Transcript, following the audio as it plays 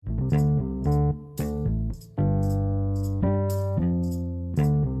Welcome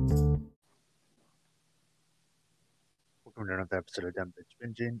to another episode of Dumb Bitch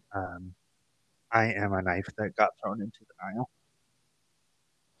Binging. I am a knife that got thrown into the Nile.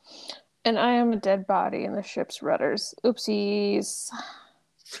 And I am a dead body in the ship's rudders. Oopsies.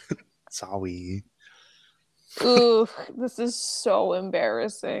 Sorry. Ooh, this is so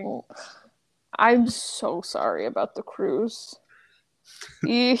embarrassing. I'm so sorry about the cruise.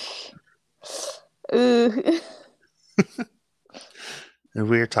 Eesh. Ugh.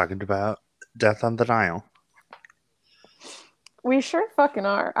 We're talking about Death on the Nile. We sure fucking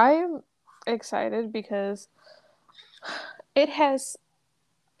are. I am excited because it has,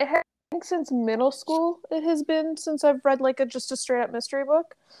 I think since middle school, it has been since I've read like just a straight up mystery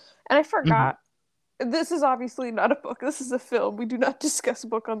book. And I forgot. This is obviously not a book. This is a film. We do not discuss a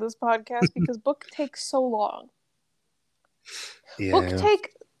book on this podcast because book takes so long. Yeah. Book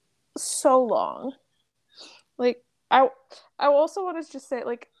take so long. Like I also want to just say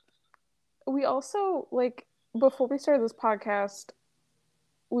like we also like before we started this podcast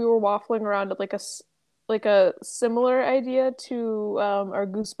we were waffling around at like a similar idea to our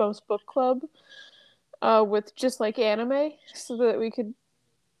Goosebumps book club with just like anime so that we could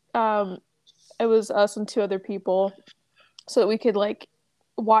it was us and two other people so that we could like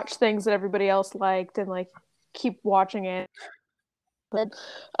watch things that everybody else liked and like keep watching it. And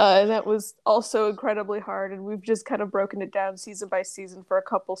that was also incredibly hard, and we've just kind of broken it down season by season for a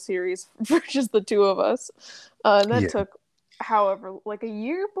couple series for just the two of us. And that took, however, like a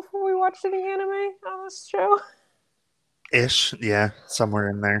year before we watched any anime on this show. Ish, yeah, somewhere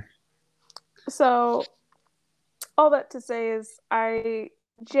in there. So, all that to say is, I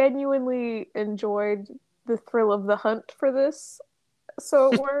genuinely enjoyed the thrill of the hunt for this.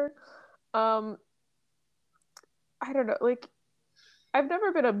 So, we're, I don't know, like, I've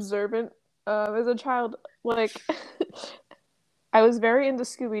never been observant as a child. Like, I was very into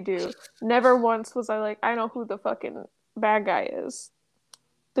Scooby Doo. Never once was I like, I know who the fucking bad guy is.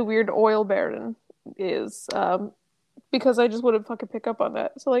 The weird oil baron is. Because I just wouldn't fucking pick up on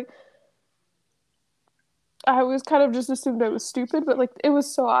that. So, like, I was kind of just assumed I was stupid, but, like, it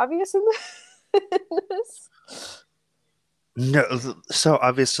was so obvious in this. No, so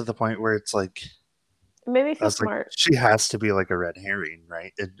obvious to the point where it's like, It made me feel smart. Like, she has to be like a red herring,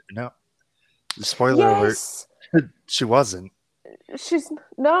 right? No, spoiler alert, she wasn't. She's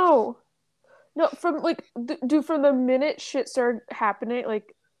no, from like, dude, from the minute shit started happening,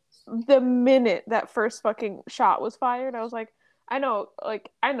 like the minute that first fucking shot was fired, I was like, I know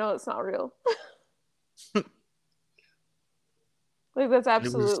it's not real. Like that's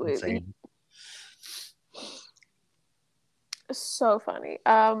absolutely so funny.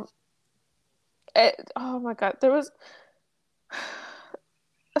 Oh my god, there was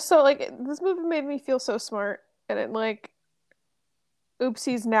so like this movie made me feel so smart, and it like,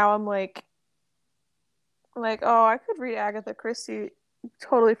 oopsies. Now I'm like, oh, I could read Agatha Christie,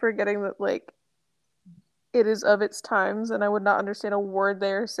 totally forgetting that like it is of its times, and I would not understand a word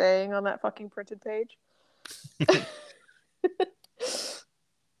they're saying on that fucking printed page.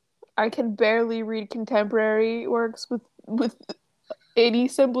 I can barely read contemporary works with any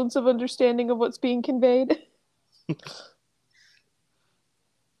semblance of understanding of what's being conveyed.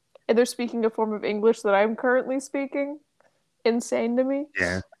 And they're speaking a form of English that I'm currently speaking. Insane to me.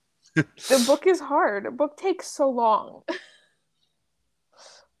 Yeah. The book is hard. A book takes so long.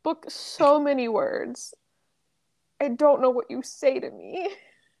 Book so many words. I don't know what you say to me.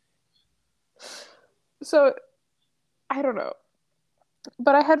 So I don't know.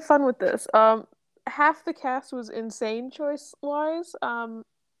 But I had fun with this. Half the cast was insane choice wise.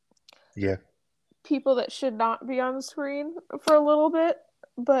 Yeah. People that should not be on screen for a little bit,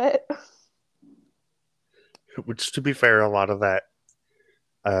 but which, to be fair, a lot of that,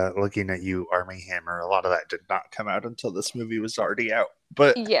 looking at you, Armie Hammer, a lot of that did not come out until this movie was already out.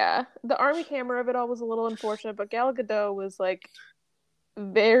 But yeah, the Armie Hammer of it all was a little unfortunate. But Gal Gadot was like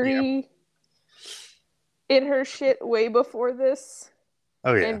very in her shit way before this.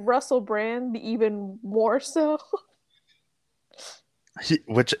 Oh yeah, and Russell Brand even more so.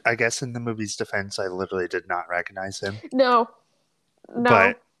 Which I guess in the movie's defense, I literally did not recognize him. No.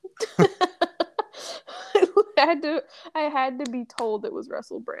 But I had to be told it was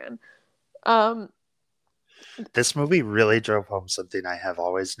Russell Brand. This movie really drove home something I have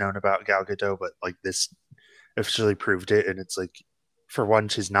always known about Gal Gadot, but like this officially proved it. And it's like, for one,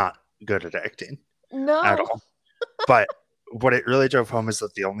 she's not good at acting at all. But what it really drove home is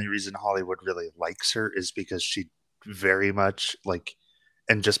that the only reason Hollywood really likes her is because she very much like,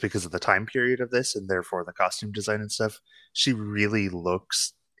 and just because of the time period of this and therefore the costume design and stuff, she really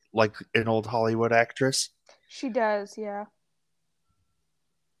looks like an old Hollywood actress. She does, yeah.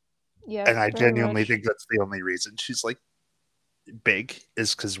 And Yes, I very genuinely much. think that's the only reason she's like big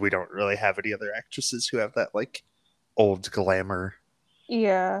is because we don't really have any other actresses who have that like old glamour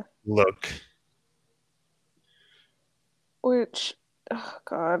Yeah. look. Which, oh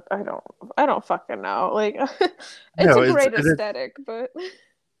God, I don't fucking know. Like, it's No, a great it is. aesthetic, but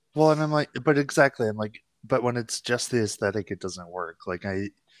Well, and I'm like, but exactly, I'm like, but when it's just the aesthetic, it doesn't work. Like, I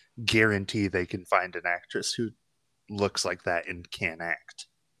guarantee they can find an actress who looks like that and can act.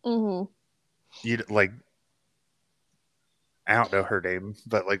 hmm You like, I don't know her name,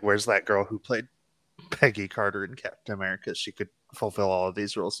 but like, where's that girl who played Peggy Carter in Captain America? She could fulfill all of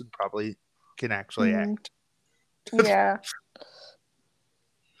these roles and probably can actually hmm act. Yeah.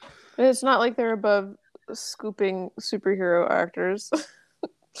 It's not like they're above scooping superhero actors.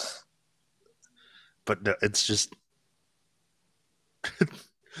 But no, it's just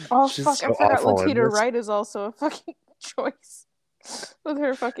Oh she's fuck, I so forgot awful in Letitia this. Wright is also a fucking choice with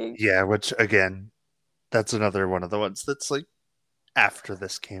her fucking Yeah, which again, that's another one of the ones that's like after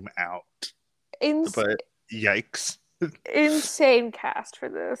this came out. ins- But yikes. insane cast for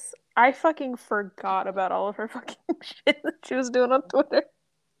this. I fucking forgot about all of her fucking shit that she was doing on Twitter.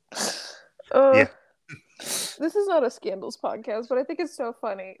 Uh, Yeah, this is not a scandals podcast, but I think it's so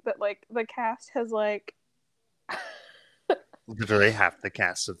funny that like the cast has like literally half the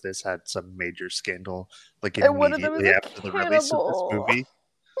cast of this had some major scandal like and one of them is immediately a after the release of this cannibal. movie.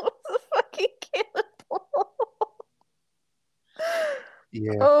 What's a fucking cannibal?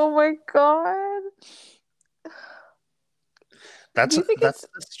 Yeah, Oh my god. Do you think that's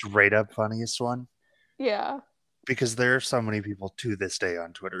it's the straight up funniest one yeah. because there are so many people to this day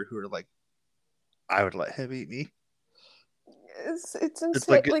on Twitter who are like, I would let him eat me. It's It's insane.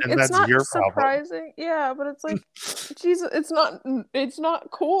 like, Like and it's that's not your problem. surprising. Yeah, but it's like Jesus, it's not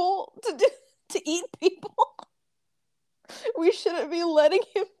cool to do to eat people. We shouldn't be letting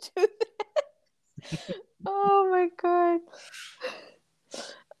him do that. Oh my god.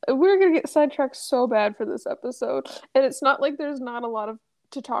 We're gonna get sidetracked so bad for this episode. And it's not like there's not a lot of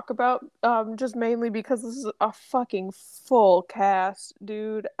to talk about, just mainly because this is a fucking full cast,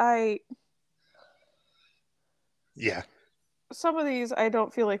 dude. I Yeah, some of these I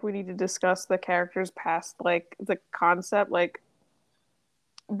don't feel like we need to discuss the characters past like the concept, like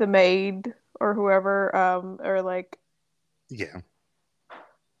the maid or whoever, or like yeah,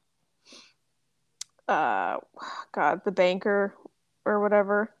 uh God, the banker or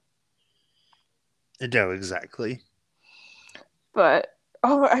whatever. no, exactly. But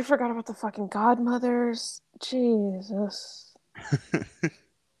oh, I forgot about the fucking godmothers. Jesus.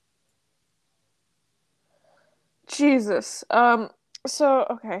 Jesus. So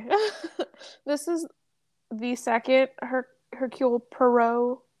okay. This is the second Hercule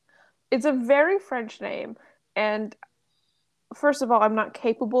Poirot. It's a very French name, and first of all, I'm not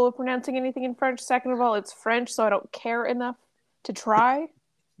capable of pronouncing anything in French. Second of all, it's French, so I don't care enough to try.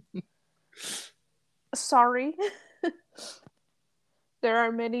 Sorry. There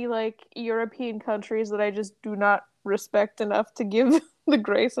are many like European countries that I just do not respect enough to give the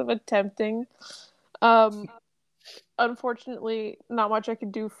grace of attempting. Um, Unfortunately, not much I can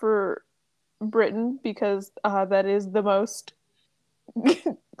do for Britain because that is the most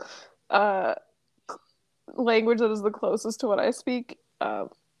uh, language that is the closest to what I speak.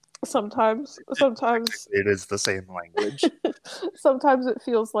 Sometimes It is the same language. sometimes it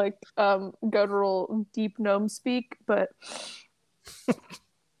feels like guttural deep gnome speak, but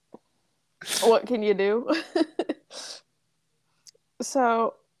what can you do?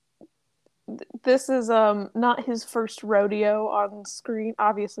 So this is not his first rodeo on screen.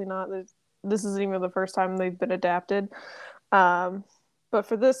 Obviously not. This isn't even the first time they've been adapted. Um, but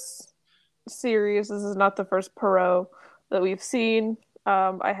for this series, this is not the first Poirot that we've seen.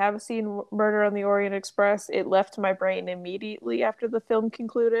 I have seen Murder on the Orient Express. It left my brain immediately after the film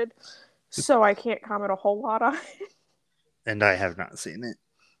concluded, so I can't comment a whole lot on it. And I have not seen it.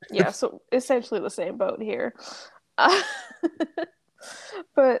 Yeah, so essentially the same boat here. Uh,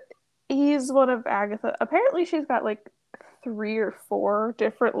 but he's one of Agatha. Apparently, she's got like three or four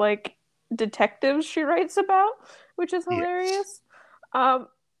different like detectives she writes about, which is Yes. hilarious. Um,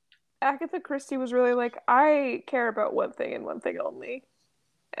 Agatha Christie was really like, I care about one thing and one thing only.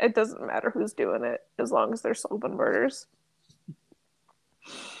 It doesn't matter who's doing it as long as they're solving murders.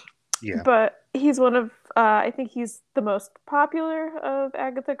 Yeah. But he's one of, I think he's the most popular of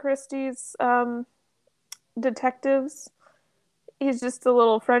Agatha Christie's detectives. He's just a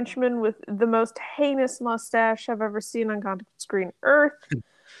little Frenchman with the most heinous mustache I've ever seen on screen Earth.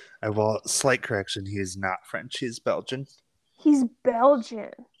 Well, slight correction. He is not French. He is Belgian. He's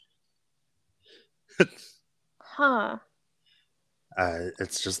Belgian. Huh.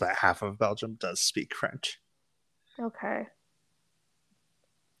 It's just that half of Belgium does speak French. Okay.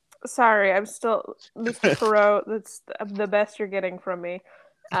 Sorry, I'm still Mr. Perot. That's the best you're getting from me.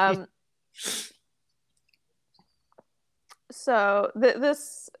 Um, so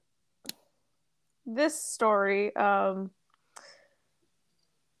this story,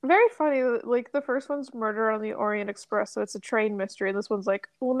 very funny. Like the first one's Murder on the Orient Express, so it's a train mystery, and this one's like,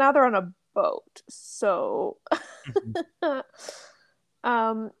 well, now they're on a boat, so Mhm.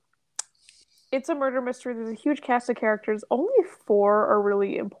 um, it's a murder mystery. There's a huge cast of characters. Only four are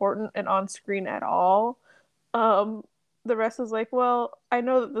really important and on screen at all. Um, the rest is like, well, I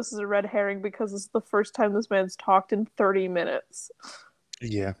know that this is a red herring because this is the first time this man's talked in 30 minutes.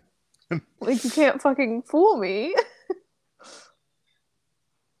 Yeah. Like, you can't fucking fool me.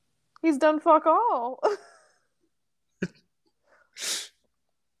 He's done fuck all.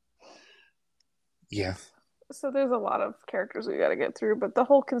 Yeah. So there's a lot of characters we gotta get through, but the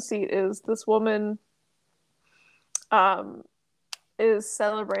whole conceit is this woman um is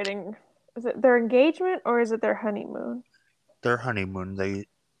celebrating, is it their engagement or is it their honeymoon? Their honeymoon,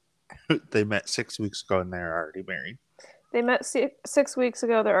 they met 6 weeks ago and they're already married. They met 6 weeks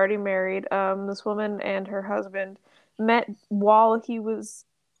ago. They're already married. This woman and her husband met while he was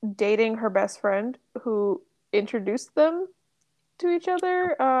dating her best friend, who introduced them to each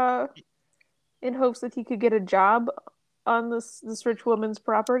other in hopes that he could get a job on this rich woman's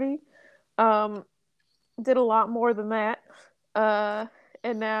property. Um, did a lot more than that, uh,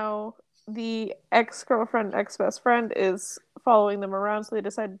 and now the ex girlfriend, ex best friend is following them around. So they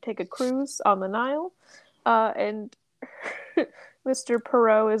decided to take a cruise on the Nile, and Mr.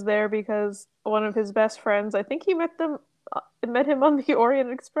 Perot is there because one of his best friends, I think he met him on the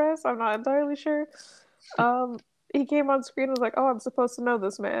Orient Express. I'm not entirely sure. Um, he came on screen and was like, "Oh, I'm supposed to know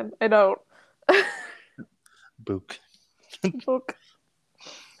this man. I don't." Book. Book.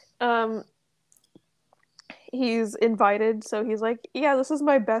 Um, he's invited, so he's like, "Yeah, this is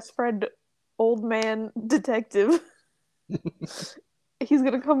my best friend, old man detective. He's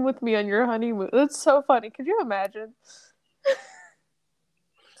gonna come with me on your honeymoon." That's so funny. Could you imagine?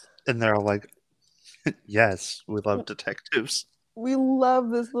 And they're all like, yes, we love detectives. We love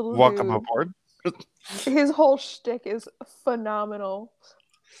this little Welcome dude. aboard. His whole shtick is phenomenal.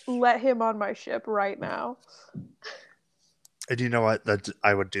 Let him on my ship right now. And you know what?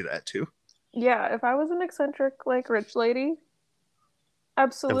 I would do that too. Yeah, if I was an eccentric, like, rich lady, If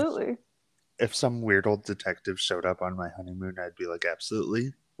absolutely. if some weird old detective showed up on my honeymoon, I'd be like,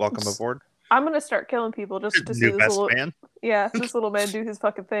 absolutely, welcome aboard. I'm gonna start killing people just to see New this best little, man. yeah, this little man do his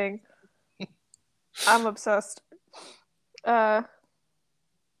fucking thing. I'm obsessed. Uh,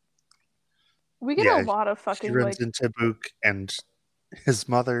 we get a Yeah, lot of she fucking runs like, into Book and his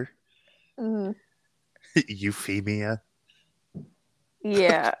mother, mm, Euphemia.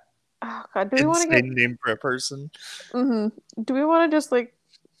 yeah. Oh God, do we want to get? Insane name for a person. Do we want to just like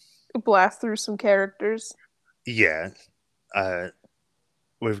blast through some characters? Yeah. Uh,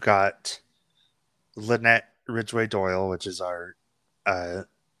 we've got Lynette Ridgway Doyle, which is our uh,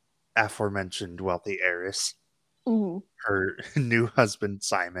 aforementioned wealthy heiress. Mm-hmm. Her new husband,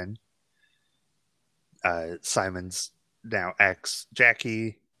 Simon. Simon's now ex,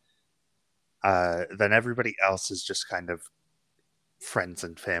 Jackie. Then everybody else is just kind of friends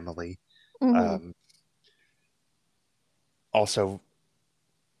and family. Mm-hmm. Um, also,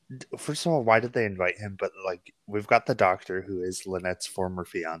 first of all, why did they invite him? But like, we've got the doctor who is Lynette's former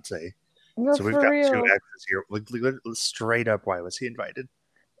fiance. No, So we've for got two real. exes here. Like, straight up, why was he invited?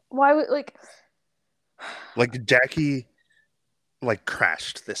 Why would like? Like Jackie, like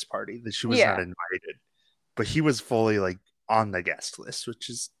crashed this party that she was not Yeah, invited, but he was fully like on the guest list, which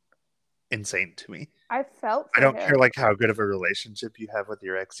is insane to me. I felt I for don't care him. like how good of a relationship you have with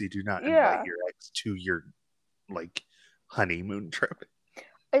your ex. You do not invite Yeah. your ex to your like honeymoon trip.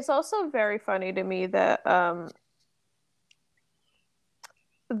 It's also very funny to me that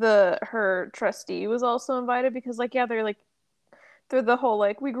the her trustee was also invited because like yeah, they're the whole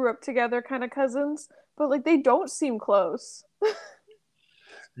like we grew up together kind of cousins, but like they don't seem close.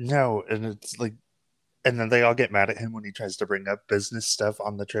 No, and it's like, and then they all get mad at him when he tries to bring up business stuff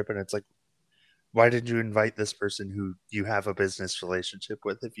on the trip, and it's like, why did you invite this person who you have a business relationship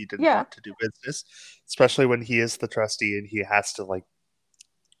with if you didn't Yeah, want to do business? Especially when he is the trustee and he has to like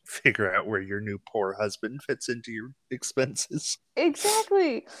figure out where your new poor husband fits into your expenses.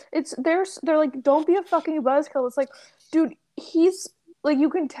 exactly. It's they're like don't be a fucking buzzkill. It's like, dude, he's like you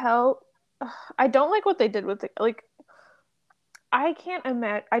can tell. I don't like what they did with it. Like I can't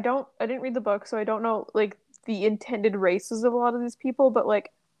imagine. I didn't read the book, so I don't know like the intended races of a lot of these people. But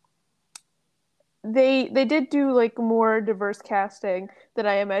like they did do like more diverse casting than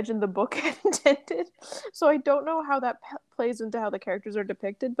I imagined the book had intended. So I don't know how that plays into how the characters are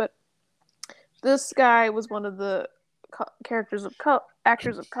depicted, but this guy was one of the characters of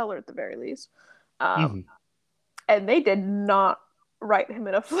actors of color at the very least. Mm-hmm. And they did not write him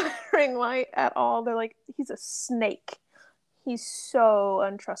in a flattering light at all. They're like, he's a snake. He's so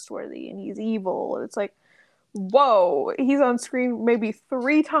untrustworthy and he's evil. And it's like, whoa, he's on screen maybe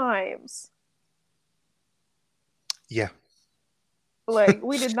 3 times. Yeah. Like,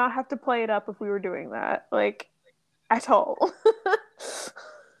 we did not have to play it up if we were doing that. Like, at all.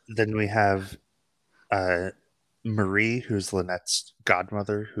 Then we have Marie, who's Lynette's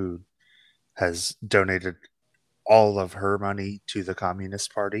godmother, who has donated all of her money to the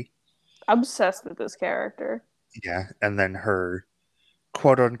Communist Party. Obsessed with this character. Yeah, and then her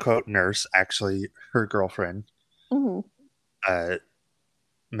quote-unquote nurse, actually her girlfriend,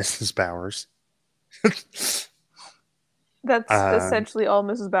 Mrs. Bowers. That's essentially all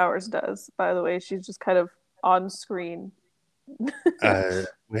Mrs. Bowers does, by the way. She's just kind of on screen.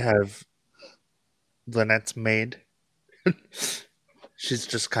 We have Lynette's maid. She's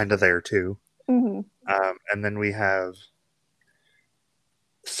just kind of there too. Mm-hmm. And then we have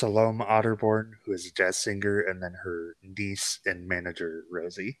Salome Otterborn, who is a jazz singer, and then her niece and manager,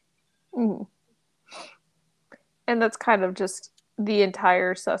 Rosie. Mm-hmm. And that's kind of just the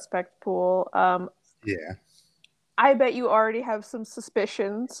entire suspect pool. Yeah. I bet you already have some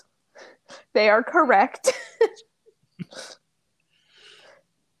suspicions. They are correct.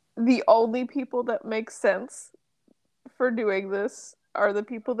 The only people that make sense for doing this are the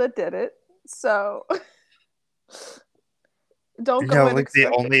people that did it. So don't go in like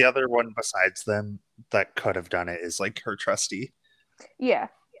the only other one besides them that could have done it is like her trustee. Yeah.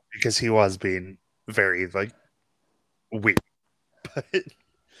 Because he was being very like weird.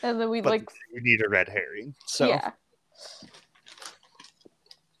 And then we need a red herring. So yeah.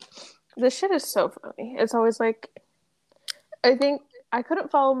 This shit is so funny. It's always like, I think I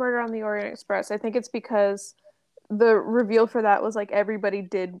couldn't follow Murder on the Orient Express. I think it's because the reveal for that was like everybody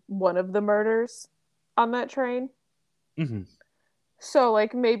did one of the murders on that train. Mm-hmm. So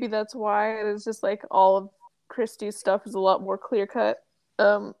like maybe that's why it is just like all of Christie's stuff is a lot more clear cut.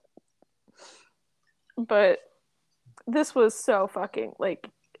 But this was so fucking like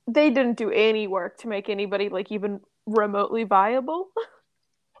they didn't do any work to make anybody like even remotely viable.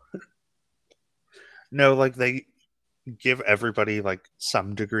 No, like they give everybody like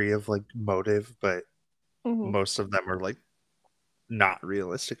some degree of like motive, but most of them are like not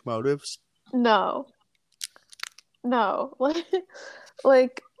realistic motives. No,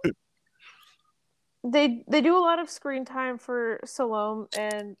 like they do a lot of screen time for Salome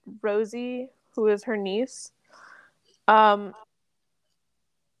and Rosie, who is her niece. And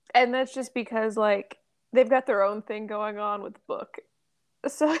that's just because like they've got their own thing going on with the book.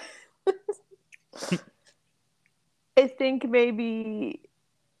 So I think maybe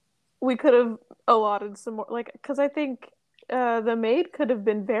we could have allotted some more, like, because I think the maid could have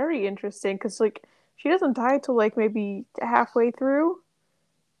been very interesting because like she doesn't die till like maybe halfway through.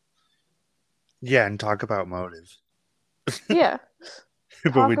 Yeah, and talk about motive. Yeah.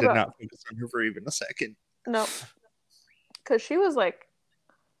 But we did not focus on her for even a second. No. Because she was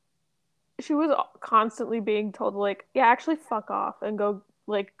constantly being told like, yeah, actually fuck off and go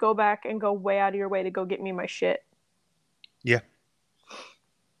back and go way out of your way to go get me my shit. Yeah.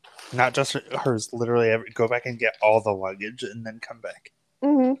 Not just hers, literally go back and get all the luggage and then come back.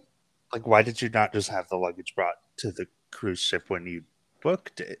 Mm-hmm. Like, why did you not just have the luggage brought to the cruise ship when you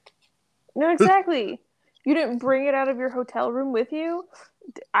booked it? No, exactly. You didn't bring it out of your hotel room with you?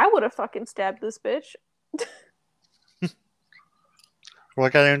 I would have fucking stabbed this bitch.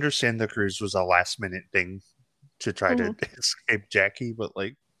 Like, I understand the cruise was a last minute thing to try to escape Jackie, but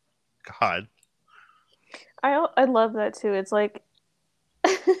like, God. I love that too. It's like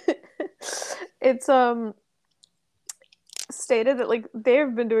it's stated that like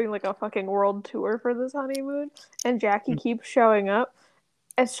they've been doing like a fucking world tour for this honeymoon and Jackie keeps showing up.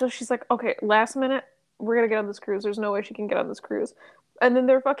 And so she's like, okay, last minute, we're gonna get on this cruise. There's no way she can get on this cruise. And then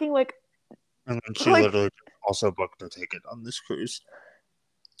they're fucking like and then she literally also booked a ticket on this cruise.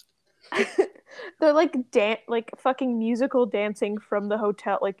 They're like fucking musical dancing from the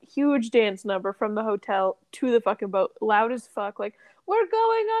hotel, like huge dance number from the hotel to the fucking boat, loud as fuck, like we're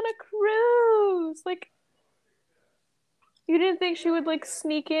going on a cruise. Like you didn't think she would like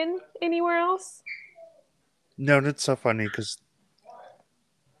sneak in anywhere else? No, that's so funny because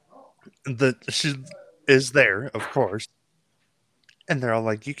she is there, of course, and they're all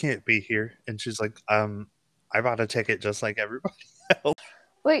like, "You can't be here," and she's like, "I bought a ticket just like everybody else."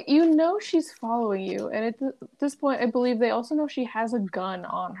 Like, she's following you, and at this point, I believe they also know she has a gun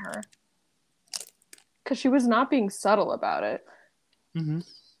on her. Because she was not being subtle about it. Mm-hmm.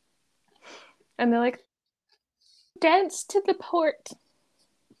 And they're like, dance to the port.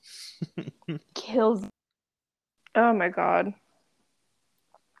 Kills. Oh my god.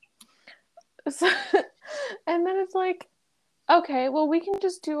 So, and then it's like, okay, well, we can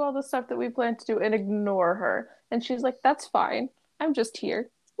just do all the stuff that we plan to do and ignore her. And she's like, that's fine. I'm just here.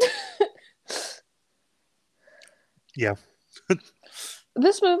 Yeah.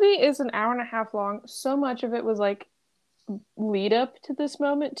 This movie is an hour and a half long. So much of it was like lead up to this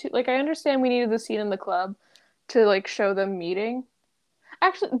moment too. Like, I understand we needed the scene in the club to like show them meeting.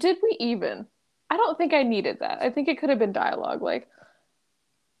 Actually, did we even? I don't think I needed that. I think it could have been dialogue, like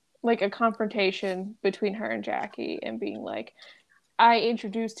a confrontation between her and Jackie, and being like, I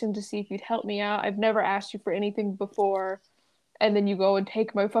introduced him to see if you'd help me out. I've never asked you for anything before, and then you go and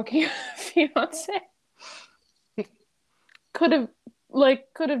take my fucking fiance. Could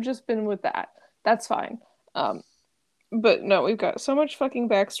have just been with that. That's fine. But no, we've got so much fucking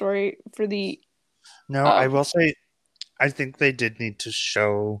backstory for the. No, I will say, I think they did need to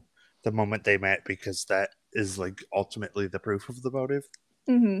show the moment they met, because that is like ultimately the proof of the motive.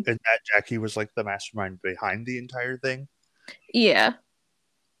 Mm-hmm. And that Jackie was like the mastermind behind the entire thing. Yeah.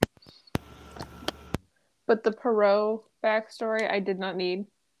 But the Perot backstory, I did not need.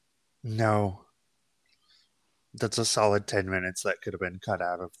 No. That's a solid 10 minutes that could have been cut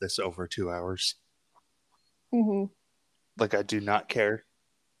out of this over 2 hours. Mm-hmm. Like, I do not care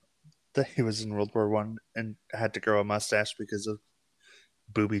that he was in World War One and had to grow a mustache because of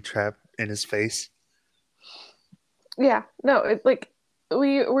booby trap in his face. Yeah, no, it like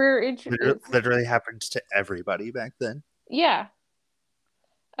we're literally happened to everybody back then. Yeah,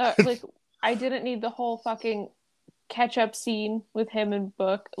 like I didn't need the whole fucking catch up scene with him and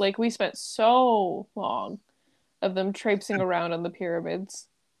Book. Like, we spent so long of them traipsing around on the pyramids.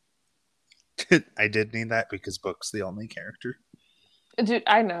 I did need that because Book's the only character. Dude,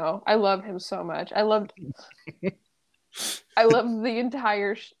 I know. I love him so much. I loved the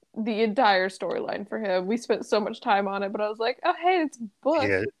entire storyline for him. We spent so much time on it, but I was like, oh hey, it's Book.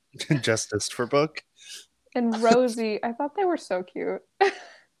 Yeah, justice for Book. And Rosie, I thought they were so cute.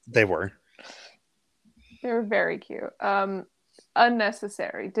 They were. They were very cute.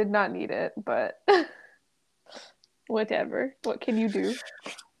 Unnecessary. Did not need it, but whatever. What can you do?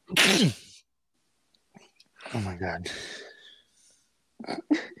 Oh my god.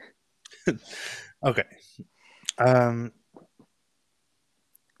 Okay.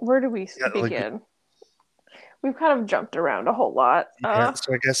 Where do we begin? Like, we've kind of jumped around a whole lot. Yeah,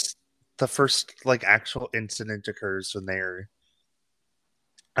 so I guess the first like actual incident occurs when they're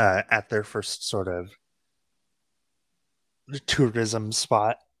at their first sort of tourism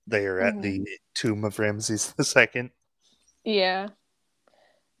spot. They are at the tomb of Ramses II. Yeah.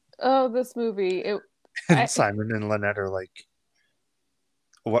 Oh, this movie. Simon and Lynette are like,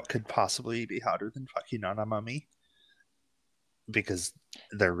 what could possibly be hotter than fucking on a mummy? Because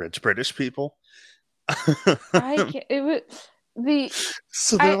they're rich British people. I can't. It was the.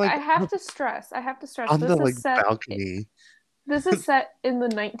 So they're like, I have to stress. On the like balcony. This is set in the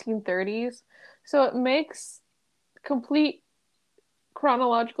 1930s, so it makes complete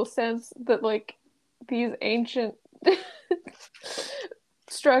chronological sense that like these ancient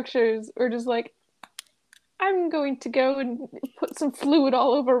structures are just like, I'm going to go and put some fluid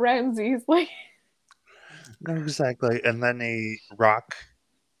all over Ramses. Like, exactly. And then a rock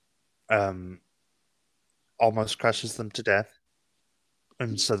almost crushes them to death.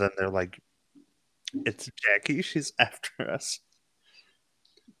 And so then they're like, it's Jackie, she's after us.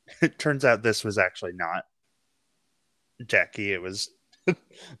 It turns out this was actually not Jackie, it was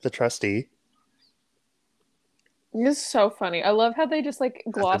the trustee. This is so funny. I love how they just like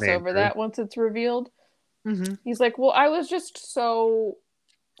gloss over that once it's revealed. Mm-hmm. He's like, well, I was just so.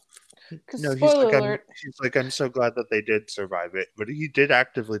 No, spoiler alert. He's like, I'm so glad that they did survive it, but he did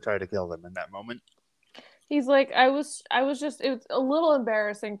actively try to kill them in that moment. He's like, I was just, it was a little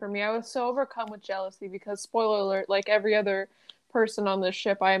embarrassing for me. I was so overcome with jealousy because, spoiler alert, like every other person on this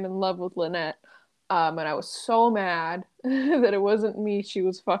ship, I am in love with Lynette. And I was so mad that it wasn't me she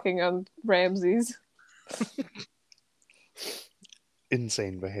was fucking on Ramses.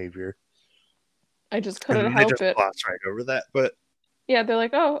 Insane behavior. I just couldn't help it. Gloss right over that, but yeah, they're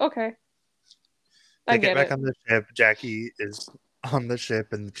like, oh, okay. They get back on the ship. Jackie is on the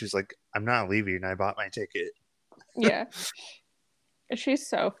ship, and she's like, I'm not leaving. I bought my ticket. Yeah. She's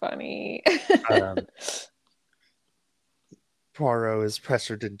so funny. Poirot is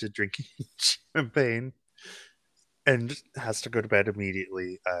pressured into drinking champagne. and has to go to bed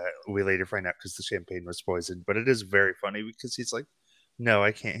immediately. We later find out because the champagne was poisoned, but it is very funny because he's like, no,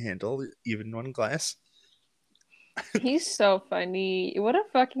 I can't handle even one glass. He's so funny. What a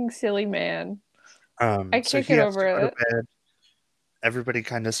fucking silly man. I So can't he get has to over go to it. bed. Everybody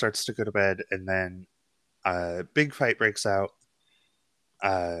kind of starts to go to bed, and then a big fight breaks out.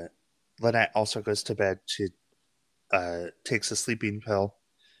 Uh, Lynette also goes to bed. She takes a sleeping pill.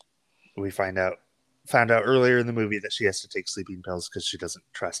 We found out earlier in the movie that she has to take sleeping pills because she doesn't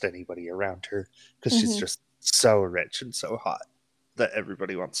trust anybody around her because she's Hmm. just so rich and so hot that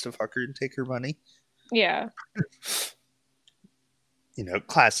everybody wants to fuck her and take her money. Yeah. You know,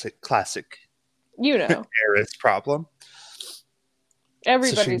 classic You know. heiress problem. So she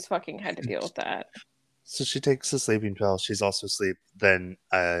Everybody's fucking had to deal with that. so she takes a sleeping pill. She's also asleep. Then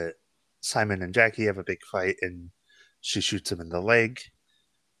Simon and Jackie have a big fight, and she shoots him in the leg.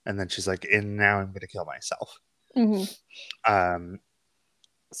 And then she's like, "And now I'm gonna kill myself." Hmm. Um,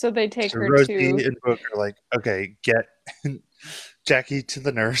 So they take so her Rosie to. and Book are like, "Okay, get Jackie to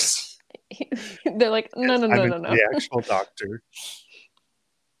the nurse." They're like, no, no, no, Simon no, to no. the actual doctor,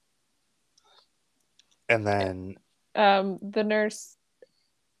 and then The nurse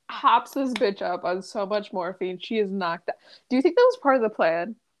hops this bitch up on so much morphine. She is knocked out. Do you think that was part of the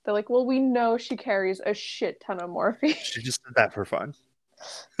plan? They're like, well, we know she carries a shit ton of morphine. she just did that for fun.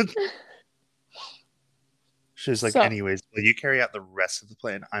 She was like, So "Anyways, will you carry out the rest of the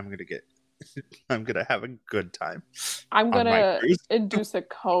plan? I'm gonna have a good time I'm on my gonna cruise." induce a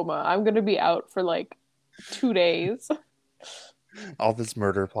coma. I'm gonna be out for like 2 days. All this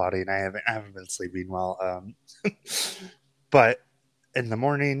murder plotting. I haven't been sleeping well. But in the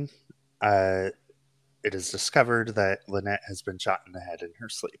morning, uh, it is discovered that Lynette has been shot in the head in her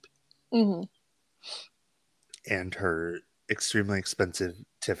sleep, Hmm. and her extremely expensive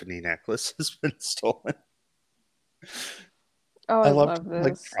Tiffany necklace has been stolen. Oh, I I loved love the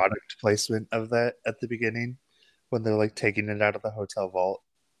like this. product placement of that at the beginning when they're like taking it out of the hotel vault,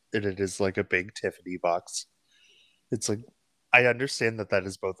 and it is like a big Tiffany box. It's like I understand that that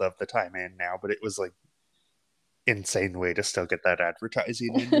is both of the time and now, but it was like insane way to still get that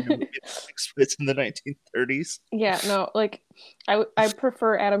advertising in a movie that takes place in the 1930s. Yeah, no, like I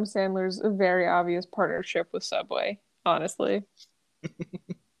prefer Adam Sandler's very obvious partnership with Subway, honestly.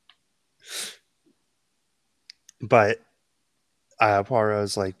 But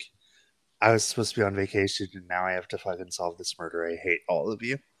Poirot's like, I was supposed to be on vacation and now I have to fucking solve this murder. I hate all of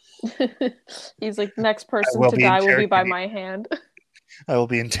you. He's like, next I person will to be die will be by interrogating. my hand. I will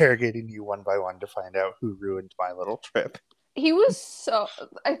be interrogating you one by one to find out who ruined my little trip. He was so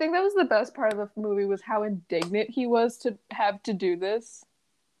I think that was the best part of the movie was how indignant he was to have to do this.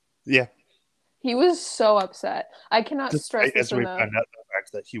 Yeah, He was so upset. I cannot stress despite this as we enough. found out the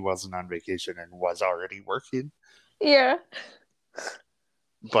fact that he wasn't on vacation and was already working. Yeah.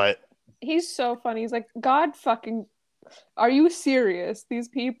 But He's so funny. He's like, God fucking, are you serious? These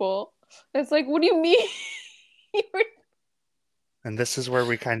people. It's like, what do you mean? and this is where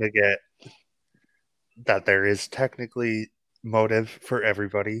we kind of get that there is technically motive for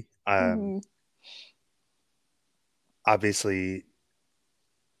everybody. Hmm. Obviously,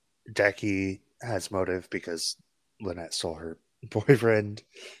 Jackie has motive because Lynette stole her boyfriend.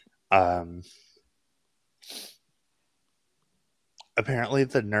 Um, Apparently,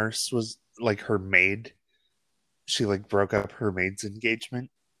 the nurse was like her maid. She like broke up her maid's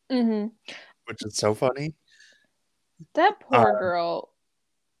engagement, Hmm. which is so funny. That Uh, poor girl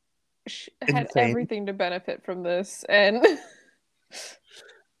had Insane. everything to benefit from this. And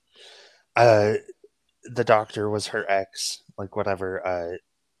Uh, the doctor was her ex, like whatever.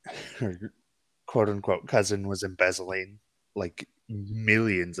 Her quote unquote cousin was embezzling like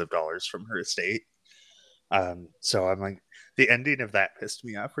millions of dollars from her estate. So I'm like, the ending of that pissed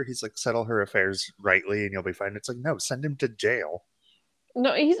me off, where he's like, settle her affairs rightly and you'll be fine. It's like, no, send him to jail.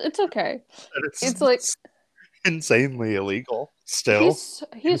 no, it's okay. And It's like it's insanely illegal still, he's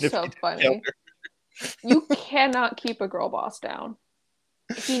even if he so didn't kill funny. her. You cannot keep a girl boss down.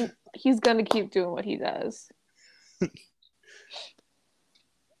 He's gonna keep doing what he does.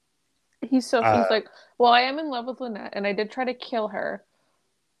 He's Uh, like, well, I am in love with Lynette, and I did try to kill her,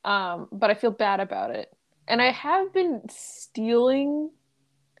 but I feel bad about it. And I have been stealing,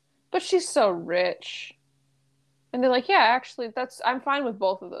 but she's so rich. And they're like, yeah, actually, that's I'm fine with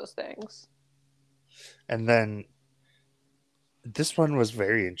both of those things. and then this one was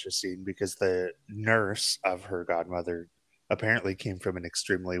very interesting because the nurse of her godmother apparently came from an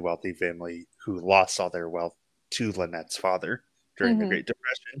extremely wealthy family who lost all their wealth to Lynette's father during the Hmm. Great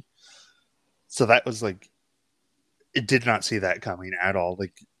Depression. So that was like, it did not see that coming at all.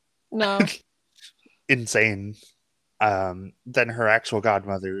 Like, No, insane. Then her actual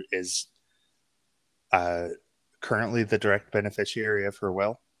godmother is currently the direct beneficiary of her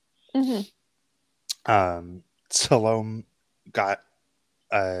will. Mm-hmm. Salome got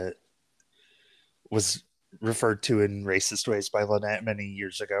was referred to in racist ways by Lynette many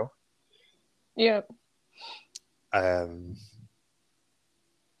years ago. Yep. And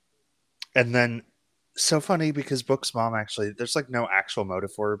then, so funny because Book's mom actually, there's like no actual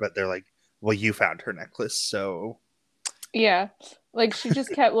motive for her, but they're like, well, you found her necklace, so. Yeah. Like, she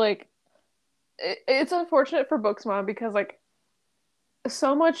just kept, like, it's unfortunate for Book's mom because, like,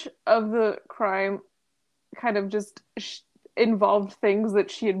 so much of the crime kind of just involved things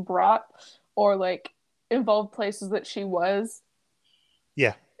that she had brought or, like, involved places that she was.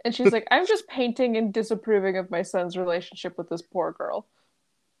 Yeah. And she's like, I'm just painting and disapproving of my son's relationship with this poor girl.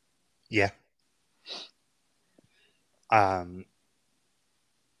 Yeah.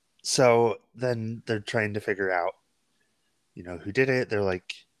 So then they're trying to figure out, who did it. They're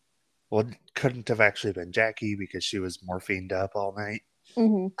like, well, it couldn't have actually been Jackie because she was morphined up all night.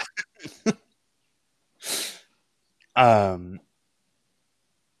 Mm-hmm. And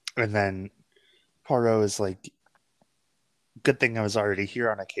then Poirot is like, good thing I was already here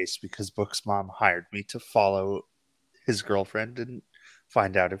on a case because Book's mom hired me to follow his girlfriend and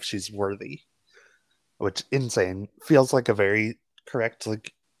find out if she's worthy. Which, insane. Feels like a very correct,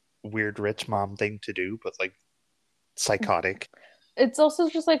 like, weird rich mom thing to do, but, like, psychotic. It's also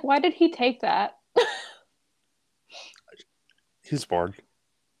just like, why did he take that? He's bored.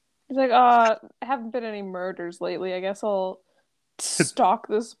 He's like, haven't been any murders lately. I guess I'll stalk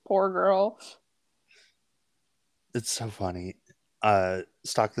this poor girl. It's so funny.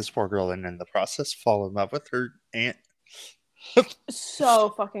 Stalk this poor girl and in the process fall in love with her aunt. So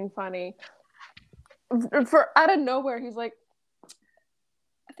fucking funny. For out of nowhere, he's like,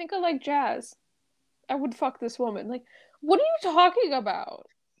 I think I like jazz. I would fuck this woman. Like, what are you talking about?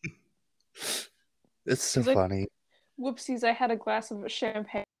 It's so He's like, funny. whoopsies, I had a glass of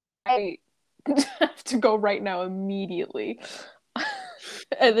champagne. I have to go right now immediately.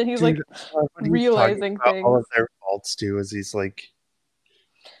 And then he's Dude, like when he's talking realizing about all things. of their faults too, as he's like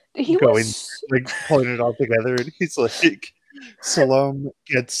He going, was like, pulling it all together, and he's like, Salome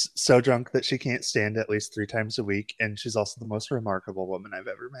gets so drunk that she can't stand at least 3 times a week, and she's also the most remarkable woman I've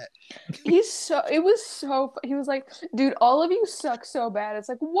ever met. it was so he was like, dude, all of you suck so bad. It's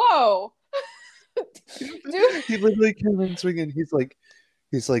like, whoa. Dude. He literally came in swinging.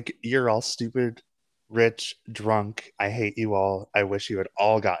 He's like, you're all stupid, rich, drunk. I hate you all. I wish you had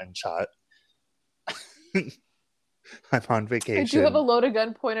all gotten shot. I'm on I do have a vacation. loaded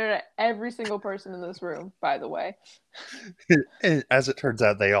gun pointed at every single person in this room, by the way. And as it turns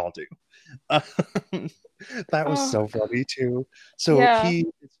out, they all do. That was Oh, so funny too. So yeah. he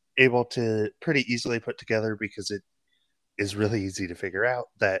is able to pretty easily put together, because it is really easy to figure out,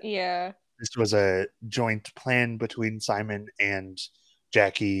 that Yeah. this was a joint plan between Simon and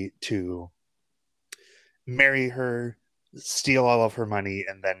Jackie to marry her, steal all of her money,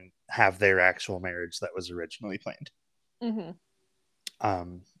 and then have their actual marriage that was originally planned. Mm-hmm.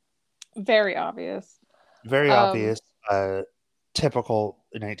 Um, Very obvious. Very Um, obvious, typical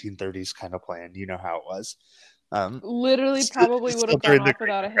 1930s kind of plan. You know how it was. Literally probably would Still have gone during the off Great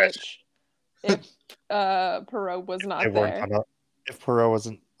without a Depression. hitch if Perot was They not weren't there. on a, if Perot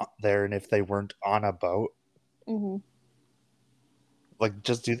wasn't there, and if they weren't on a boat. Mm-hmm. Like,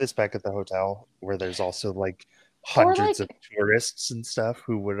 just do this back at the hotel where there's also like Or hundreds of like, tourists and stuff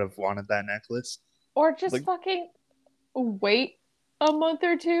who would have wanted that necklace. or just Like, fucking wait a month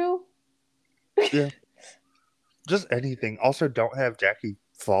or two. yeah, just anything. Also, don't have Jackie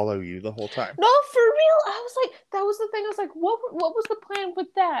follow you the whole time. No, for real. I was like, that was the thing. I was like, what was the plan with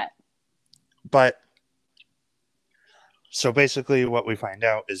that? But so basically, what we find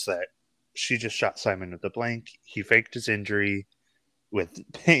out is that she just shot Simon at the blank. He faked his injury with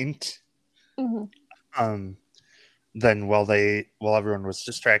paint. Mm-hmm. Um, then while everyone was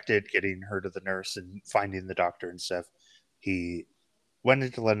distracted, getting her to the nurse and finding the doctor and stuff, he went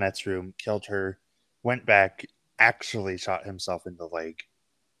into Lynette's room, killed her, went back, actually shot himself in the leg.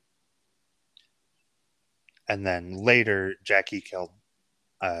 And then later, Jackie killed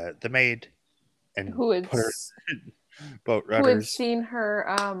the maid and Who had put her in boat who had rudders. seen her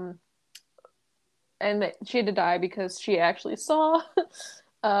and that she had to die because she actually saw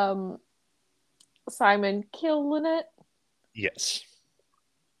um Simon kill Lynette. Yes.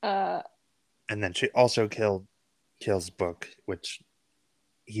 Uh And then she also kills Book, which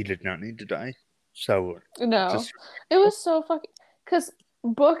he did not need to die. So no. just It was so fucking because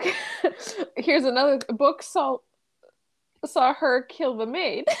Book here's another Book saw her kill the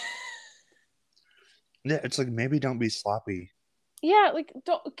maid. Yeah, it's like, maybe don't be sloppy. Yeah, like,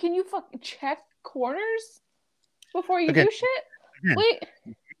 can you fucking check corners before you Again, do shit? again, Wait.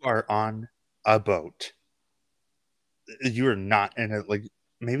 you are on a boat. You are not in it. Like,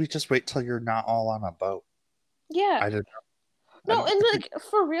 maybe just wait till you're not all on a boat. Yeah. I don't know. I No, don't and think. like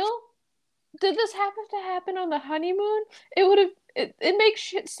for real, did this happen on the honeymoon? It would have it makes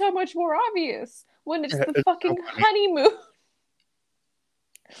shit so much more obvious when it's Yeah, the it's so fucking funny. honeymoon.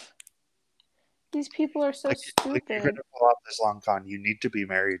 These people are so Like even stupid. to pull off this long con, you need to be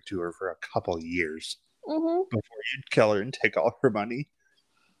married to her for a couple years Mm-hmm. before you kill her and take all her money.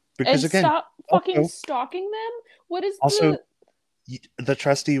 Because And again, stop fucking also, stalking them. What is also the the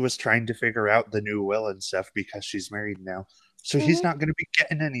trustee was trying to figure out the new will and stuff because she's married now. So he's mm-hmm. not going to be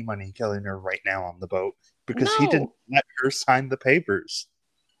getting any money killing her right now on the boat because he didn't No. let her sign the papers.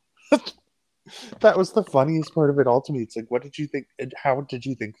 That was the funniest part of it all to me. It's like, what did you think? And how did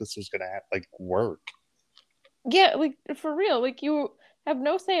you think this was going to like work? Yeah, like for real. Like you have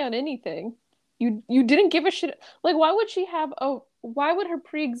no say on anything. You didn't give a shit. Like why would her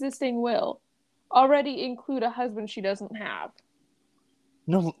pre-existing will already include a husband she doesn't have?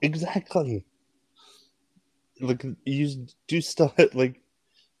 No, exactly. Like you do still like.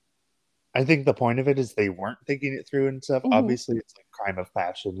 I think the point of it is they weren't thinking it through and stuff. Mm-hmm. Obviously, it's like crime of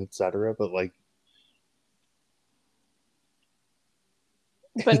passion, etc. But like,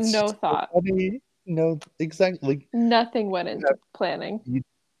 But it's no just so thought. funny. No, exactly. Nothing went into planning. You,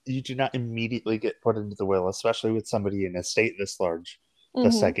 you do not immediately get put into the will, especially with somebody in a state this large. The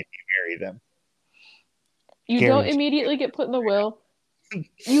Mm-hmm. second you marry them, You don't guaranteed. immediately get put in the will.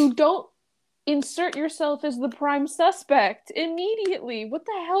 You don't insert yourself as the prime suspect immediately. What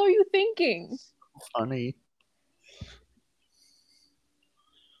the hell are you thinking? Funny.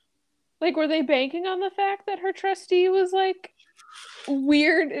 Like, were they banking on the fact that her trustee was like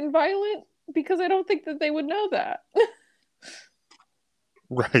weird and violent? Because I don't think that they would know that.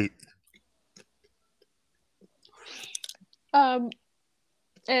 Right.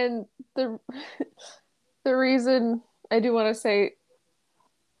 And the the reason I do want to say,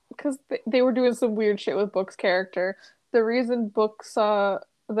 because they were doing some weird shit with Book's character. The reason Book saw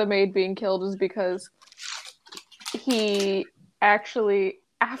the maid being killed is because he actually,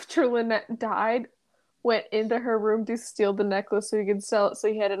 after Lynette died, went into her room to steal the necklace so he could sell it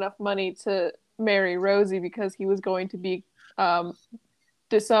so he had enough money to marry Rosie because he was going to be um,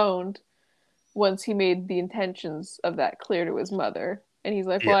 disowned once he made the intentions of that clear to his mother. And he's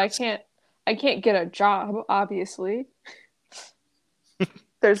like, "Well, Yes. I can't get a job, obviously.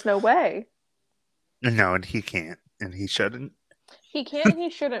 There's no way." No, and he can't, and he shouldn't. He can't and he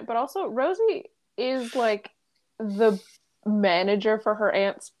shouldn't, but also Rosie is like the manager for her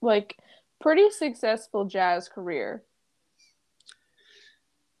aunt's like pretty successful jazz career.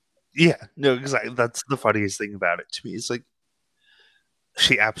 Yeah, no, exactly. That's the funniest thing about it to me. Is like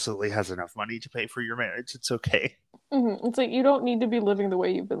she absolutely has enough money to pay for your marriage. It's okay. Mm-hmm. It's like you don't need to be living the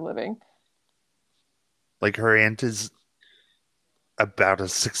way you've been living. Like her aunt is about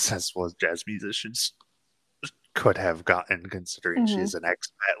as successful as jazz musicians could have gotten, considering Mm-hmm. she's an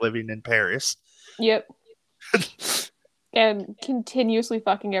expat living in Paris. Yep. And continuously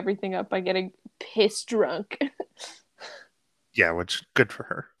fucking everything up by getting piss drunk. Yeah, which good for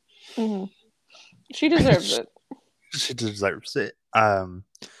her. Mm-hmm. She deserves it. She deserves it.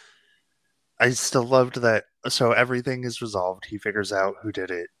 I still loved that. So everything is resolved. He figures out who did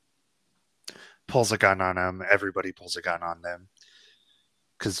it, pulls a gun on him. Everybody pulls a gun on them.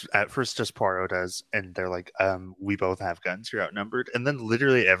 Because at first just Poirot does, and they're like, we both have guns, you're outnumbered. And then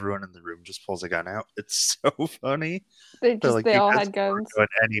literally everyone in the room just pulls a gun out. It's so funny. They're like, They you all guys had guns. aren't going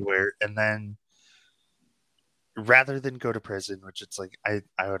anywhere. And then rather than go to prison, which it's like, I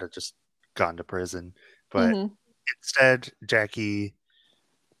would have just gone to prison. But Mm-hmm. instead, Jackie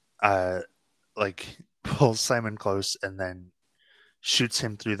like pulls Simon close and then shoots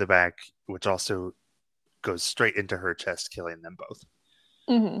him through the back, which also goes straight into her chest, killing them both.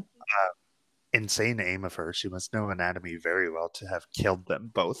 Mm-hmm. Insane aim of her. She must know anatomy very well to have killed them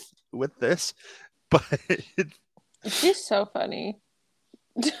both with this. But She's so funny.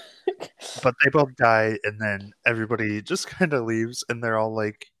 but they both die, and then everybody just kind of leaves, and they're all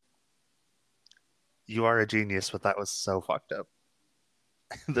like, "You are a genius, but that was so fucked up."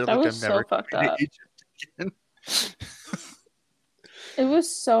 They're That like, was "I'm so never fucked going to up. Egypt again." It was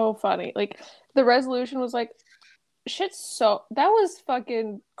so funny. Like the resolution was like, shit's so that was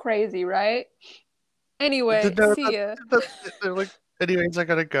fucking crazy, right? Anyway, No, see ya. they're like, anyways, I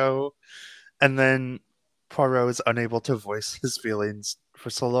gotta go. And then Poirot is unable to voice his feelings for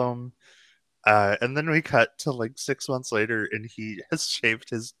Salome. And then we cut to like 6 months later, and he has shaved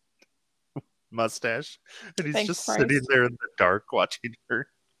his mustache, and he's Thank just Christ. sitting there in the dark watching her.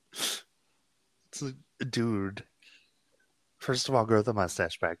 It's like, dude. First of all, grow the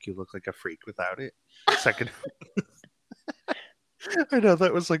mustache back. You look like a freak without it. Second, I know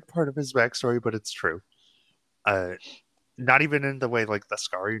that was like part of his backstory, but it's true. Not even in the way like the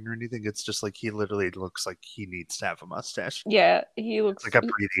scarring or anything. It's just like he literally looks like he needs to have a mustache. Yeah, he looks like a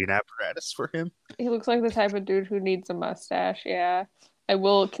breathing apparatus for him. He looks like the type of dude who needs a mustache. Yeah, I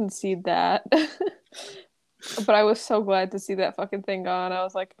will concede that. But I was so glad to see that fucking thing gone. I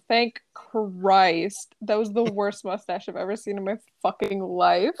was like, thank Christ. That was the worst mustache I've ever seen in my fucking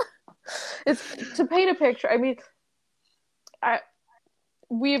life. It's to paint a picture. I mean,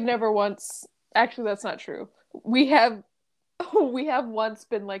 we have never once. Actually, that's not true. We have once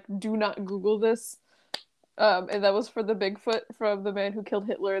been like, do not Google this. And that was for the Bigfoot from the man who killed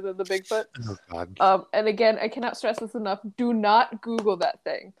Hitler and then the Bigfoot. Oh God. And again, I cannot stress this enough. Do not Google that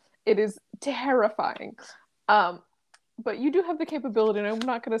thing. It is terrifying. But you do have the capability, and I'm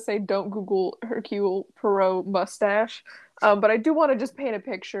not going to say don't Google Hercule Poirot mustache. But I do want to just paint a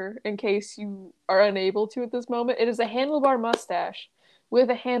picture in case you are unable to at this moment. It is a handlebar mustache with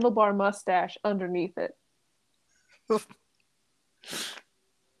a handlebar mustache underneath it.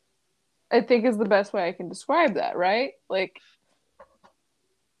 I think is the best way I can describe that, right? Like,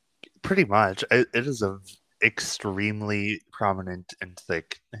 pretty much. It is a extremely prominent and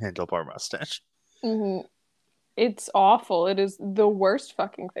thick handlebar mustache. Mm-hmm. It's awful. It is the worst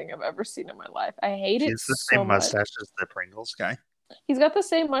fucking thing I've ever seen in my life. I hate it so much. He's the same mustache as the Pringles guy. He's got the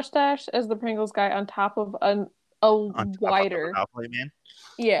same mustache as the Pringles guy on top of a wider. Of the Monopoly Man.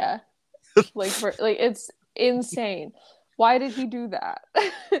 Yeah, like it's insane. Why did he do that?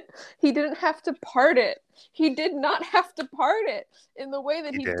 He didn't have to part it. He did not have to part it in the way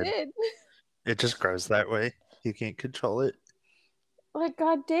that he did. It just grows that way. He can't control it. Like,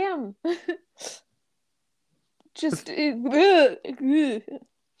 goddamn. Just.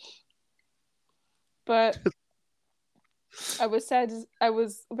 But I was sad. I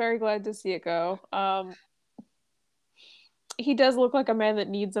was very glad to see it go. He does look like a man that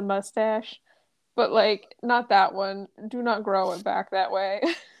needs a mustache. But, like, not that one. Do not grow it back that way.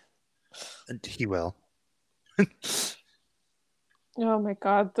 He will. Oh my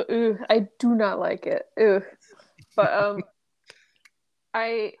god. I do not like it. But,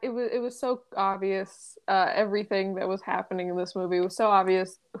 it was so obvious, everything that was happening in this movie. It was so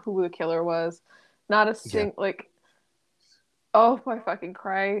obvious who the killer was. Not a single, like, oh my fucking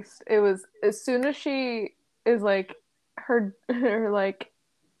Christ. It was, as soon as she is like, her like,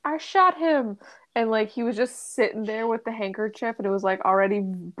 I shot him. And like he was just sitting there with the handkerchief, and it was like already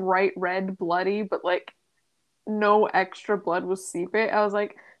bright red, bloody, but like no extra blood was seeping. I was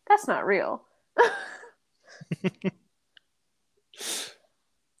like, that's not real.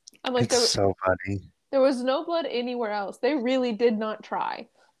 I'm like, it's so funny. There was no blood anywhere else. They really did not try.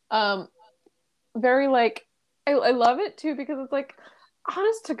 Very like, I love it too because it's like,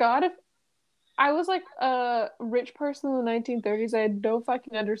 honest to God, if I was like a rich person in the 1930s, I had no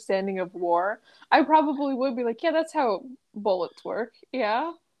fucking understanding of war. I probably would be like, yeah, that's how bullets work.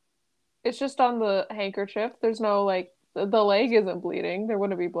 Yeah. It's just on the handkerchief. There's no like, the leg isn't bleeding. There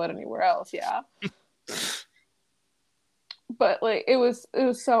wouldn't be blood anywhere else. Yeah. But like, it was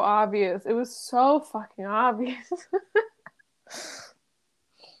so obvious. It was so fucking obvious.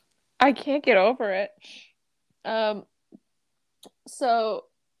 I can't get over it. So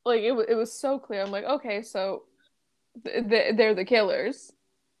like it was so clear. I'm like, okay, so they're the killers,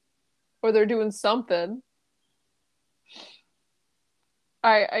 or they're doing something.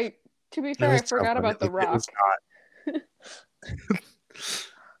 I to be fair, I forgot about The Rock.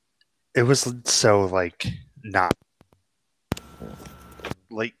 It was so like not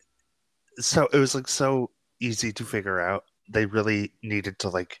like so it was like so easy to figure out. They really needed to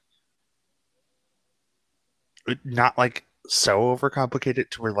like not like so overcomplicate it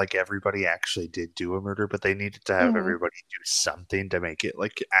to where like everybody actually did do a murder, but they needed to have everybody do something to make it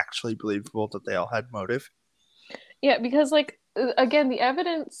like actually believable that they all had motive. Yeah, because like again, the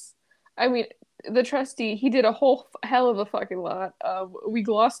evidence. I mean, the trustee, he did a whole hell of a fucking lot. We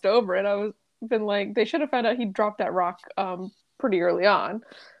glossed over it. I was been like, they should have found out he dropped that rock pretty early on.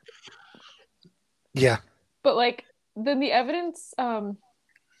 Yeah. But like then the evidence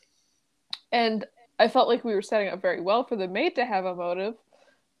and I felt like we were setting up very well for the maid to have a motive,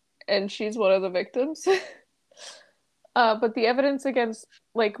 and she's one of the victims. But the evidence against,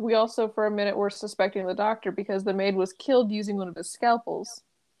 like, we also for a minute were suspecting the doctor because the maid was killed using one of his scalpels.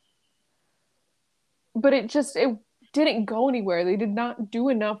 But it didn't go anywhere. They did not do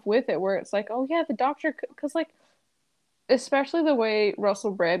enough with it where it's like, oh yeah, the doctor, because like especially the way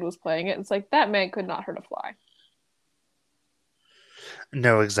Russell Brand was playing it. It's like that man could not hurt a fly.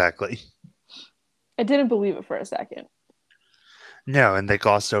 No, exactly. I didn't believe it for a second. No, and they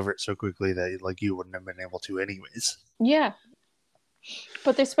glossed over it so quickly that like you wouldn't have been able to anyways. Yeah.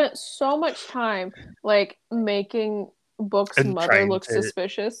 But they spent so much time like making Book's And mother look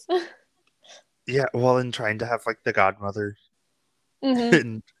suspicious. Yeah, well, and trying to have like the godmother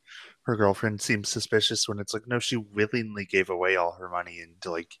and her girlfriend seem suspicious when it's like, no, she willingly gave away all her money and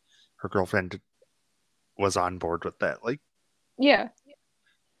like her girlfriend was on board with that. Like, yeah.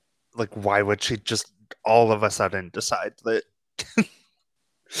 Like, why would she just all of a sudden decide that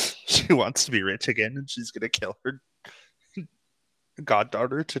she wants to be rich again and she's gonna kill her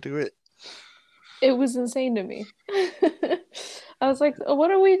goddaughter to do it? It was insane to me. I was like,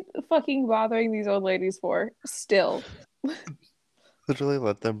 what are we fucking bothering these old ladies for? Still. Literally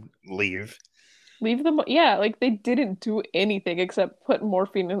let them leave. Leave them. Yeah, like they didn't do anything except put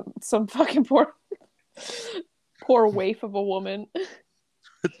morphine in some fucking poor waif of a woman.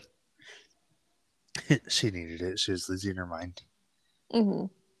 She needed it. She was losing her mind. Mm-hmm.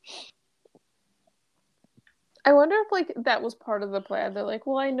 I wonder if like that was part of the plan. They're like,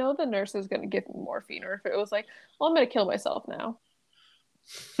 well, I know the nurse is going to give me morphine, or if it was like, well, I'm going to kill myself now.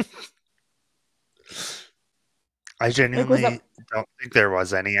 I genuinely don't think there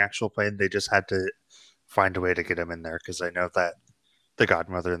was any actual plan. They just had to find a way to get him in there because I know that the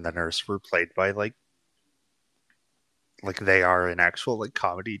godmother and the nurse were played by like they are an actual like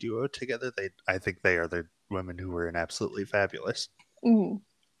comedy duo together. I think they are the women who were in Absolutely Fabulous. Mm-hmm.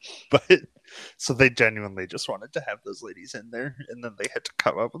 But so they genuinely just wanted to have those ladies in there, and then they had to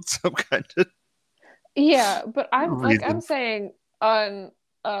come up with some kind of but I'm reason. Like I'm saying on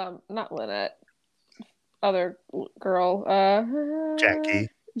not Lynette, other girl,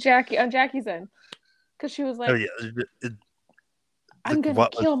 Jackie on Jackie's end, because she was like, oh yeah, I'm gonna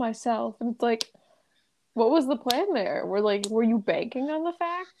kill myself, and it's like, what was the plan there? Were you banking on the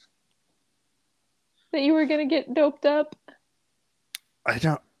fact that you were gonna get doped up? I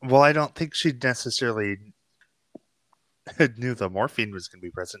don't think she necessarily knew the morphine was going to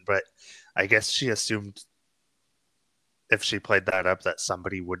be present, but I guess she assumed if she played that up that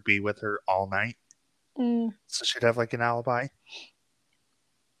somebody would be with her all night. So she'd have like an alibi.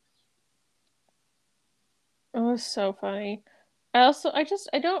 It was so funny. I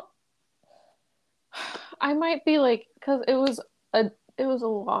might be like, because it was a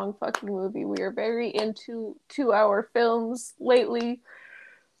long fucking movie. We are very into 2-hour films lately.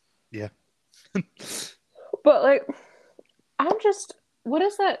 Yeah. But like, what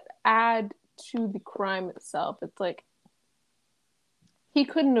does that add to the crime itself? It's like, he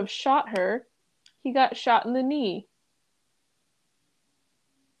couldn't have shot her. He got shot in the knee.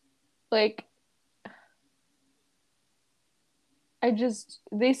 Like,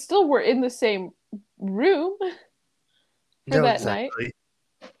 they still were in the same room for that night.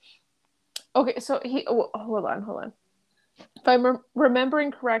 Okay, so hold on. If I'm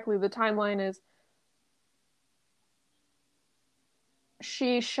remembering correctly, the timeline is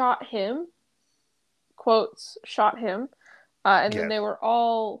she shot him, quotes, shot him, and then they were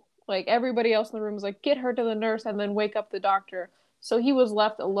all, like, everybody else in the room was like, get her to the nurse and then wake up the doctor. So he was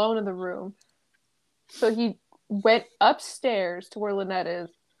left alone in the room. So he went upstairs to where Lynette is,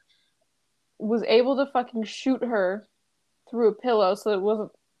 was able to fucking shoot her through a pillow so it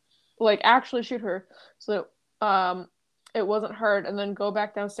wasn't, like, actually shoot her so it wasn't hurt, and then go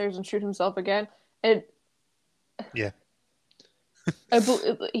back downstairs and shoot himself again. Yeah.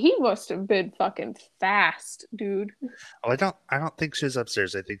 He must have been fucking fast, dude. Oh, I don't think she was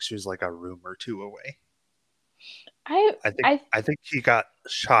upstairs. I think she was like a room or two away. I think he got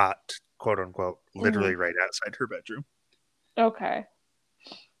shot, quote unquote, literally right outside her bedroom. Okay.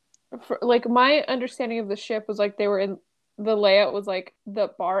 Like, my understanding of the ship was like they were in the layout was like the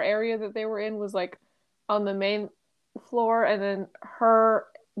bar area that they were in was like on the main floor, and then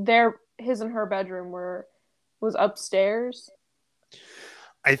his and her bedroom was upstairs.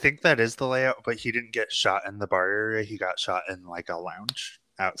 I think that is the layout, but he didn't get shot in the bar area. He got shot in like a lounge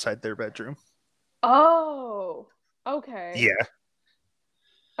outside their bedroom. Oh, okay. Yeah.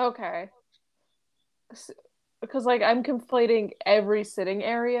 Okay. Because like I'm conflating every sitting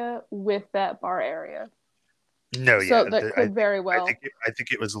area with that bar area. No, so that could very well. I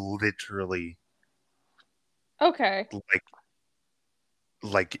think it was literally okay.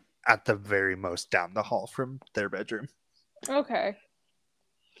 Like at the very most down the hall from their bedroom. Okay.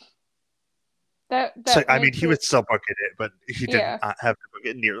 So I mean, he would still book it, but he didn't have to book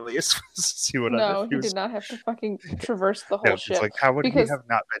it nearly as fast as he would have. No, he did not have to fucking traverse the whole ship. Like, how would he have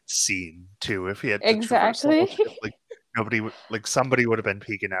not been seen too if he had to traverse the whole ship? Like, somebody would have been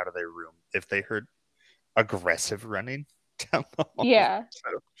peeking out of their room if they heard aggressive running down the hall. Yeah.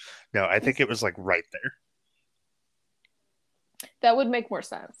 So, no, I think it was like right there. That would make more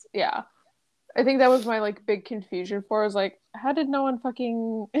sense. Yeah. I think that was my like big confusion for. I was like, how did no one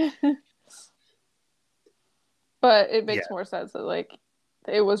fucking But it makes more sense that like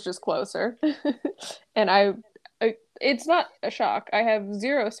it was just closer. And I it's not a shock. I have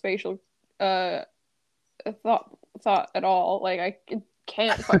zero spatial thought at all. Like I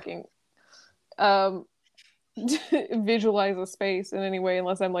can't fucking visualize a space in any way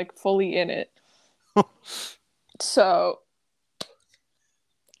unless I'm like fully in it. So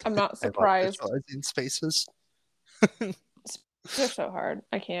I'm not surprised. I love visualizing spaces. They're so hard.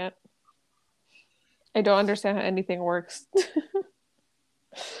 I can't. I don't understand how anything works.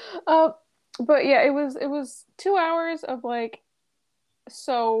 But yeah, it was 2 hours of like,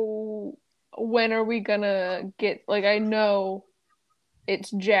 so when are we gonna get, like, I know it's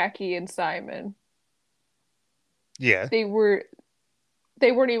Jackie and Simon. Yeah. They weren't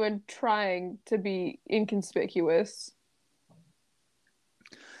even trying to be inconspicuous.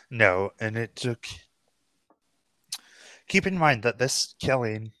 No, and it took. Keep in mind that this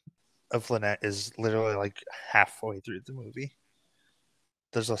killing of Lynette is literally like halfway through the movie.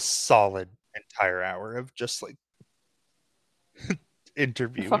 There's a solid entire hour of just like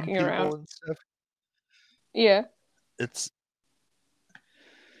interviewing fucking people around and stuff. Yeah. It's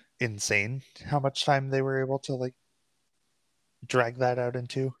insane how much time they were able to like drag that out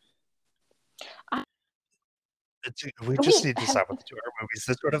into. We just need to stop with the 2-hour movies.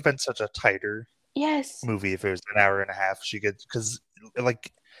 This would have been such a tighter movie if it was an hour and a half. She gets, because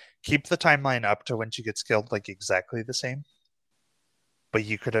like, keep the timeline up to when she gets killed like exactly the same. But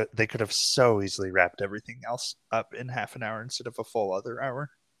they could have so easily wrapped everything else up in half an hour instead of a full other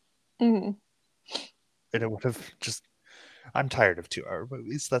hour. Mm-hmm. And it would have just. I'm tired of 2-hour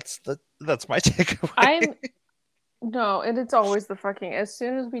movies. That's my takeaway. No, and it's always the fucking, as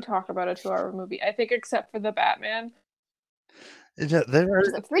soon as we talk about a 2-hour movie, I think except for the Batman. There are,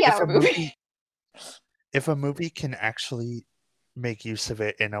 a 3-hour movie. If a movie can actually make use of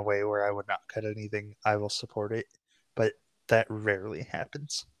it in a way where I would not cut anything, I will support it. But that rarely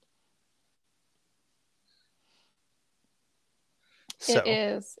happens. So. It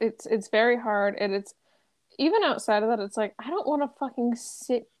is. It's very hard, and it's even outside of that. It's like I don't want to fucking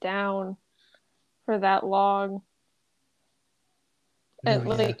sit down for that long. And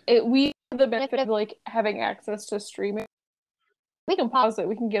we have the benefit of like having access to streaming. We can pause it.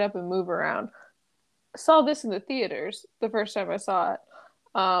 We can get up and move around. I saw this in the theaters the first time I saw it.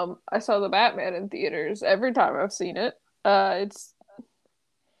 I saw the Batman in theaters. Every time I've seen it, it's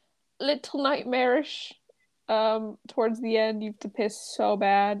little nightmarish. Towards the end, you have to piss so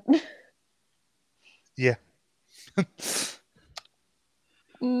bad. Yeah. It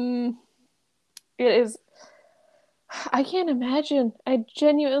is. I can't imagine. I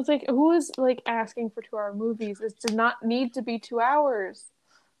genuinely, like, who is like asking for 2-hour movies? It does not need to be 2 hours.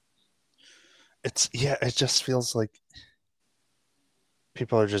 It just feels like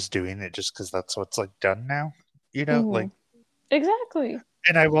people are just doing it just because that's what's like done now, like exactly.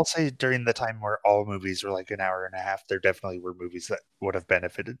 And I will say, during the time where all movies were like an hour and a half, there definitely were movies that would have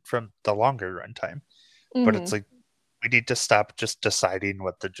benefited from the longer runtime. But it's like, we need to stop just deciding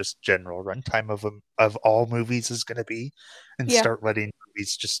what the just general runtime of all movies is going to be, and start letting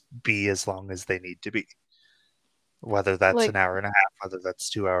movies just be as long as they need to be. Whether that's like, an hour and a half, whether that's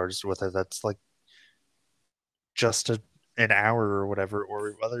 2 hours, whether that's like just an hour or whatever,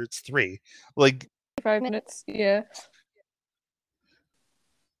 or whether it's 3. Like 5 minutes, yeah.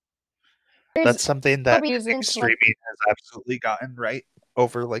 That's something that I think streaming has absolutely gotten right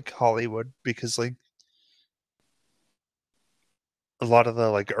over like Hollywood, because like a lot of the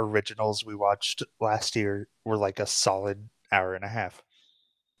like originals we watched last year were like a solid hour and a half.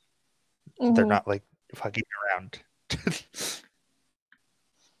 They're not like fucking around.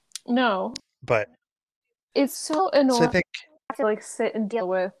 No. But it's so annoying. So I think to like sit and deal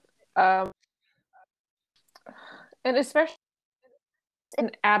with and especially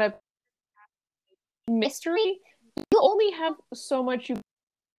an adaptation mystery, you only have so much you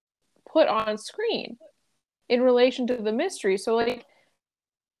put on screen in relation to the mystery. So like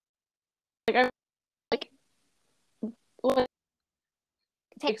it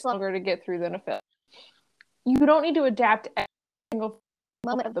takes longer to get through than a film. You don't need to adapt every single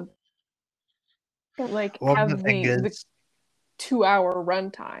moment of the have the 2-hour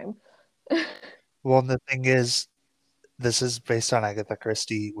runtime. Well, the thing is, this is based on Agatha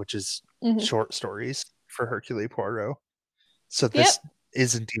Christie, which is short stories for Hercule Poirot. So this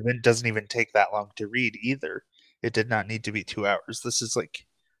doesn't even take that long to read either. It did not need to be 2 hours. This is like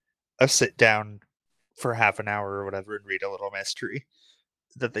a sit down for half an hour or whatever and read a little mystery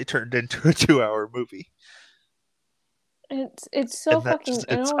that they turned into a 2-hour movie. It's so fucking it's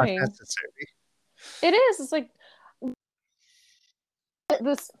annoying. unnecessary. It is. It's like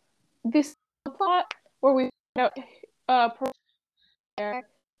this plot where we found out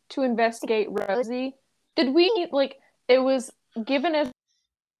to investigate Rosie. Did we need like it was given as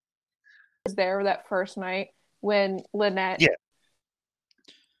there that first night when Lynette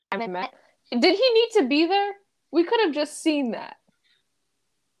met? Did he need to be there? We could have just seen that.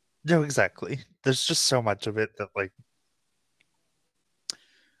 No, exactly. There's just so much of it that like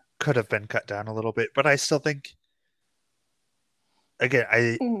could have been cut down a little bit, but I still think again,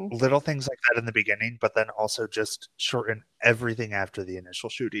 little things like that in the beginning, but then also just shorten everything after the initial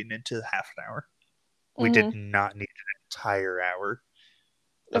shooting into half an hour. We did not need an entire hour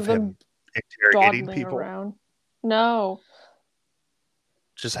of him interrogating people. Around. No.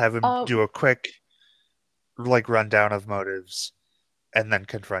 Just have him do a quick like rundown of motives and then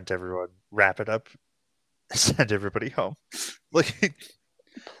confront everyone, wrap it up, send everybody home. Like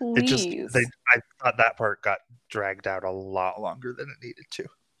please. I thought that part got dragged out a lot longer than it needed to.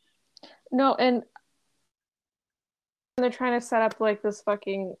 No, and they're trying to set up like this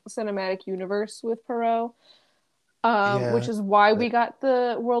fucking cinematic universe with Poirot, which is why we got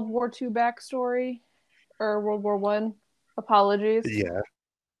the World War II backstory or World War I. Apologies. Yeah.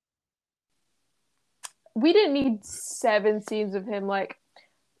 We didn't need 7 scenes of him like,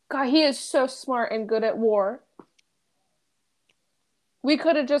 God, he is so smart and good at war. We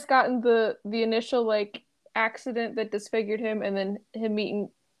could have just gotten the initial like accident that disfigured him, and then him meeting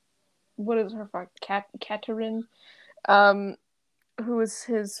what is her fuck Catherine, who was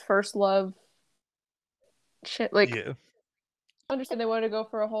his first love. Shit, like I understand they wanted to go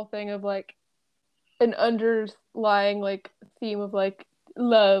for a whole thing of like an underlying like theme of like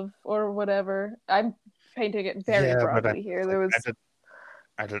love or whatever. I'm painting it very broadly here. There was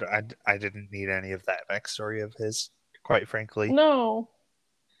I didn't need any of that backstory of his, quite frankly. No.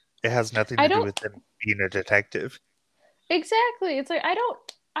 It has nothing to do with him being a detective. Exactly. It's like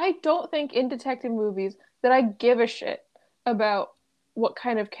I don't think in detective movies that I give a shit about what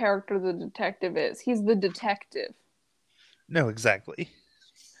kind of character the detective is. He's the detective. No, exactly.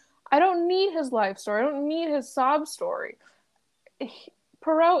 I don't need his life story. I don't need his sob story.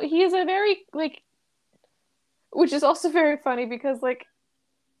 Poirot, he is a very like, which is also very funny because like,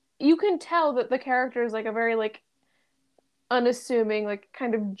 you can tell that the character is like a very like unassuming, like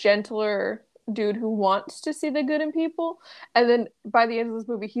kind of gentler dude who wants to see the good in people, and then by the end of this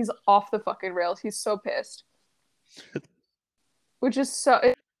movie he's off the fucking rails. He's so pissed. Which is so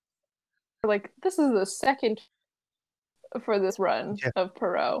like, this is the second for this run of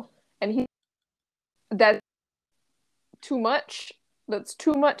Poirot, and that's too much. That's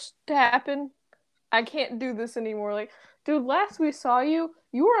too much to happen. I can't do this anymore. Like, dude, last we saw you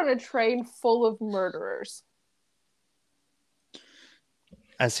were on a train full of murderers.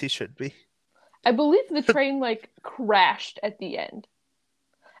 As he should be. I believe the train like crashed at the end.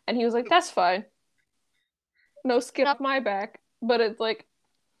 And he was like, that's fine. No skin off my back. But it's like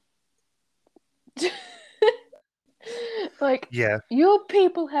like, you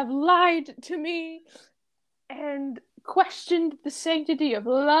people have lied to me and questioned the sanctity of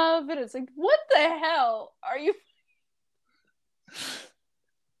love, and it's like, what the hell are you?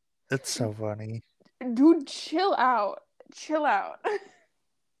 It's so funny. Dude, chill out.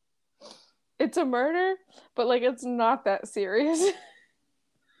 It's a murder, but like, it's not that serious.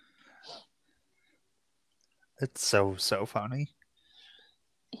 It's so funny.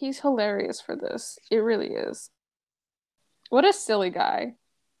 He's hilarious for this. It really is. What a silly guy.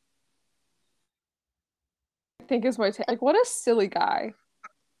 I think is my take. Like, what a silly guy.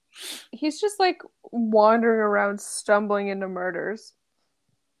 He's just like wandering around, stumbling into murders.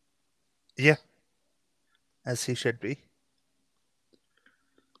 Yeah. As he should be.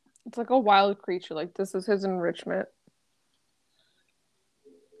 It's like a wild creature. Like, this is his enrichment.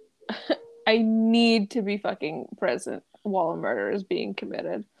 I need to be fucking present while a murder is being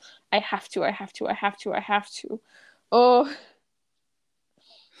committed. I have to. Oh.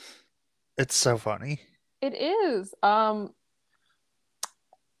 It's so funny. It is. But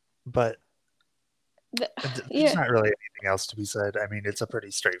there's not really anything else to be said. I mean, it's a pretty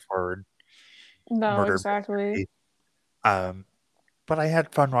straightforward murder exactly. But I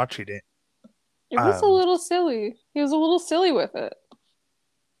had fun watching it. It was a little silly. He was a little silly with it.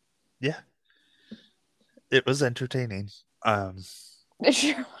 Yeah. It was entertaining. It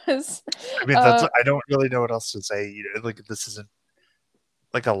sure was. I mean, I don't really know what else to say. You know, like, this isn't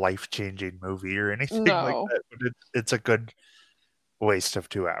like a life-changing movie or anything like No. that, but it's a good waste of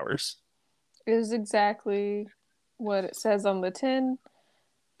 2 hours. It is exactly what it says on the tin.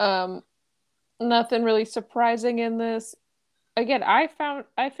 Um, Nothing really surprising in this. Again, I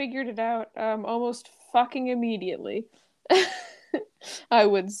figured it out almost fucking immediately. I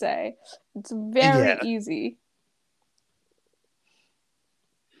would say it's very Yeah. easy.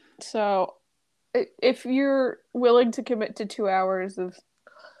 So, if you're willing to commit to 2 hours of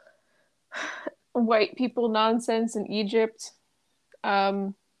white people nonsense in Egypt,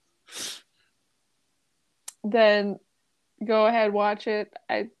 um, then go ahead, watch it.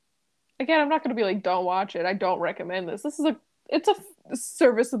 I'm not going to be like, don't watch it. I don't recommend this. It's a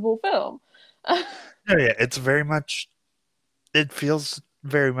serviceable film. Oh yeah, it's very much. It feels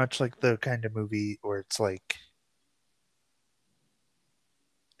very much like the kind of movie where it's like,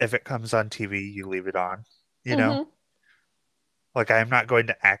 if it comes on TV, you leave it on. You know, Mm-hmm. like I'm not going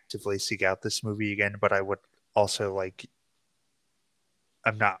to actively seek out this movie again, but I would also like.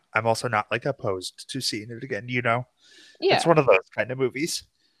 I'm not. I'm also not like opposed to seeing it again. You know, it's Yeah, one of those kind of movies.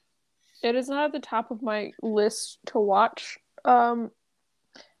 it is not at the top of my list to watch, but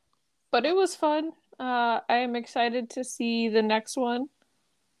it was fun. I am excited to see the next one.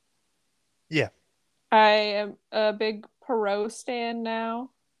 Yeah. I am a big Perot stan now.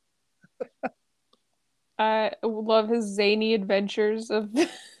 I love his zany adventures of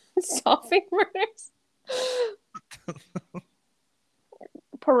solving murders.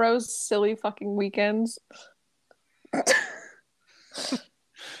 Perot's silly fucking weekends.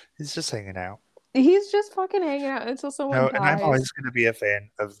 He's just hanging out. He's just fucking hanging out until someone No, and I'm dies. always going to be a fan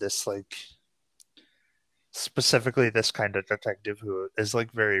of this, like, specifically this kind of detective who is,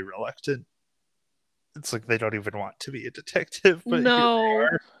 like, very reluctant. It's like they don't even want to be a detective, but here they No.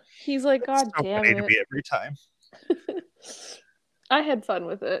 are. He's like, It's God so damn funny to it. me every time. I had fun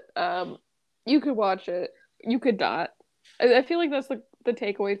with it. You could watch it. You could not. I feel like that's the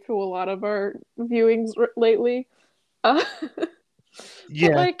takeaway to a lot of our viewings lately. But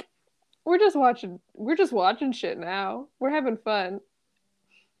Yeah, like, we're just watching shit now. We're having fun.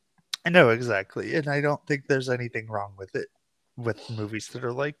 I know exactly. And I don't think there's anything wrong with it, with movies that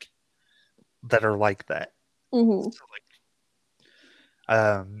are like that. Hmm. So,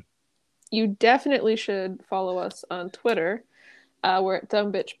 like, You definitely should follow us on Twitter. We're at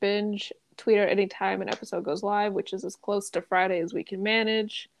Dumb Bitch Binge. Tweet at any time an episode goes live, which is as close to Friday as we can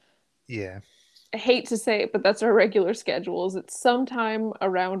manage. yeah, I hate to say it, but that's our regular schedules. It's sometime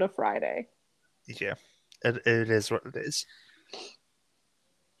around a Friday. yeah. It is what it is.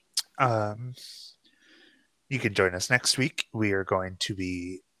 Um, you can join us next week. We are going to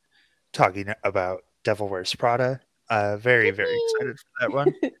be talking about Devil Wears Prada. Very, very excited for that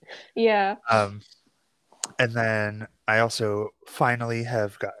one. Yeah. Um, and then I also finally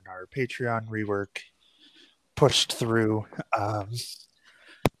have gotten our Patreon rework pushed through.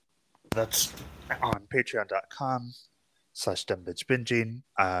 That's on patreon.com/dumbitchbinging.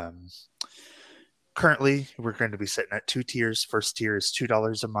 Currently, we're going to be sitting at 2 tiers. First tier is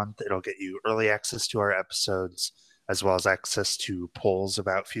 $2 a month. It'll get you early access to our episodes, as well as access to polls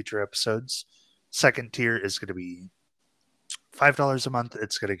about future episodes. Second tier is going to be $5 a month.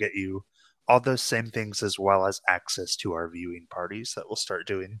 It's going to get you all those same things, as well as access to our viewing parties that we'll start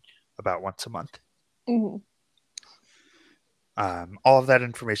doing about once a month. Mm-hmm. All of that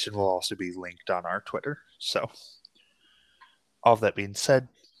information will also be linked on our Twitter. So, all of that being said,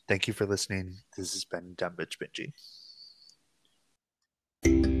 thank you for listening. This has been Dumb Bitch Binging.